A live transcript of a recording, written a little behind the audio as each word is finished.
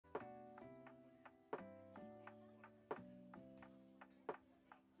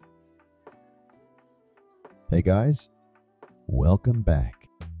Hey guys, welcome back.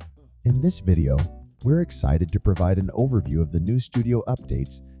 In this video, we're excited to provide an overview of the new studio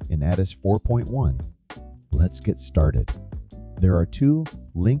updates in Addis 4.1. Let's get started. There are two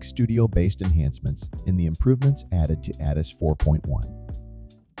Link Studio-based enhancements in the improvements added to Addis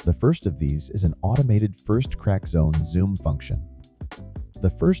 4.1. The first of these is an automated first crack zone zoom function. The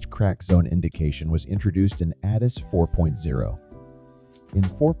first crack zone indication was introduced in Addis 4.0. In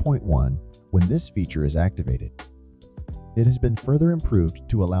 4.1, when this feature is activated, it has been further improved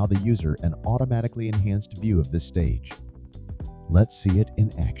to allow the user an automatically enhanced view of this stage. Let's see it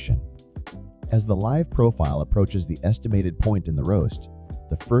in action. As the live profile approaches the estimated point in the roast,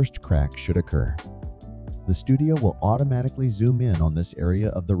 the first crack should occur. The studio will automatically zoom in on this area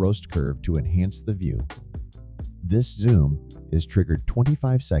of the roast curve to enhance the view. This zoom is triggered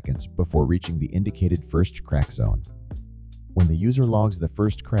 25 seconds before reaching the indicated first crack zone. When the user logs the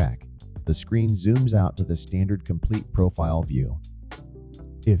first crack, the screen zooms out to the standard complete profile view.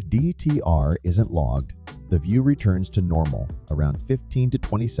 If DTR isn't logged, the view returns to normal around 15 to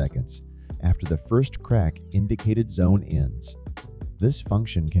 20 seconds after the first crack indicated zone ends. This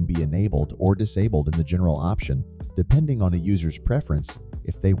function can be enabled or disabled in the general option depending on a user's preference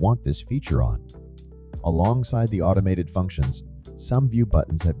if they want this feature on. Alongside the automated functions, some view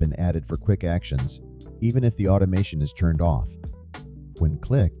buttons have been added for quick actions, even if the automation is turned off. When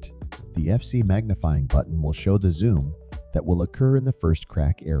clicked, the FC magnifying button will show the zoom that will occur in the first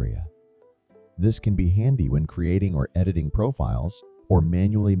crack area. This can be handy when creating or editing profiles or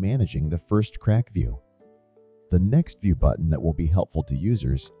manually managing the first crack view. The next view button that will be helpful to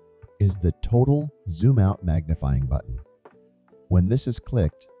users is the Total Zoom Out magnifying button. When this is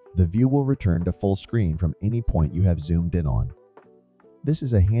clicked, the view will return to full screen from any point you have zoomed in on. This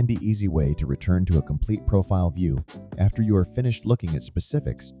is a handy, easy way to return to a complete profile view after you are finished looking at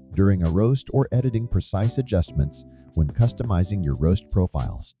specifics during a roast or editing precise adjustments when customizing your roast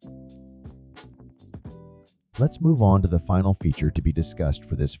profiles. Let's move on to the final feature to be discussed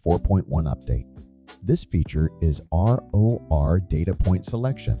for this 4.1 update. This feature is RoR data point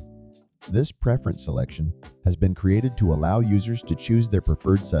selection. This preference selection has been created to allow users to choose their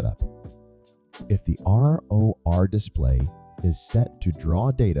preferred setup. If the RoR display is set to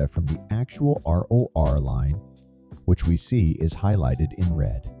draw data from the actual RoR line, which we see is highlighted in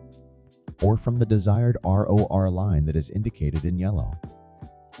red, or from the desired RoR line that is indicated in yellow.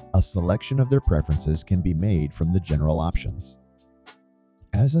 A selection of their preferences can be made from the general options.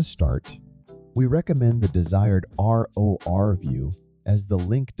 As a start, we recommend the desired RoR view as the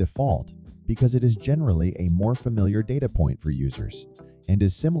Link default because it is generally a more familiar data point for users and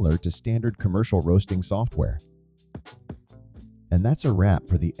is similar to standard commercial roasting software. And that's a wrap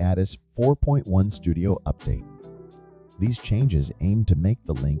for the Addis 4.1 Studio update. These changes aim to make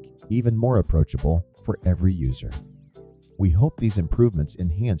the Link even more approachable for every user. We hope these improvements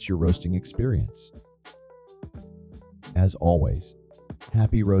enhance your roasting experience. As always,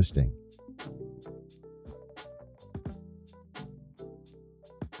 happy roasting!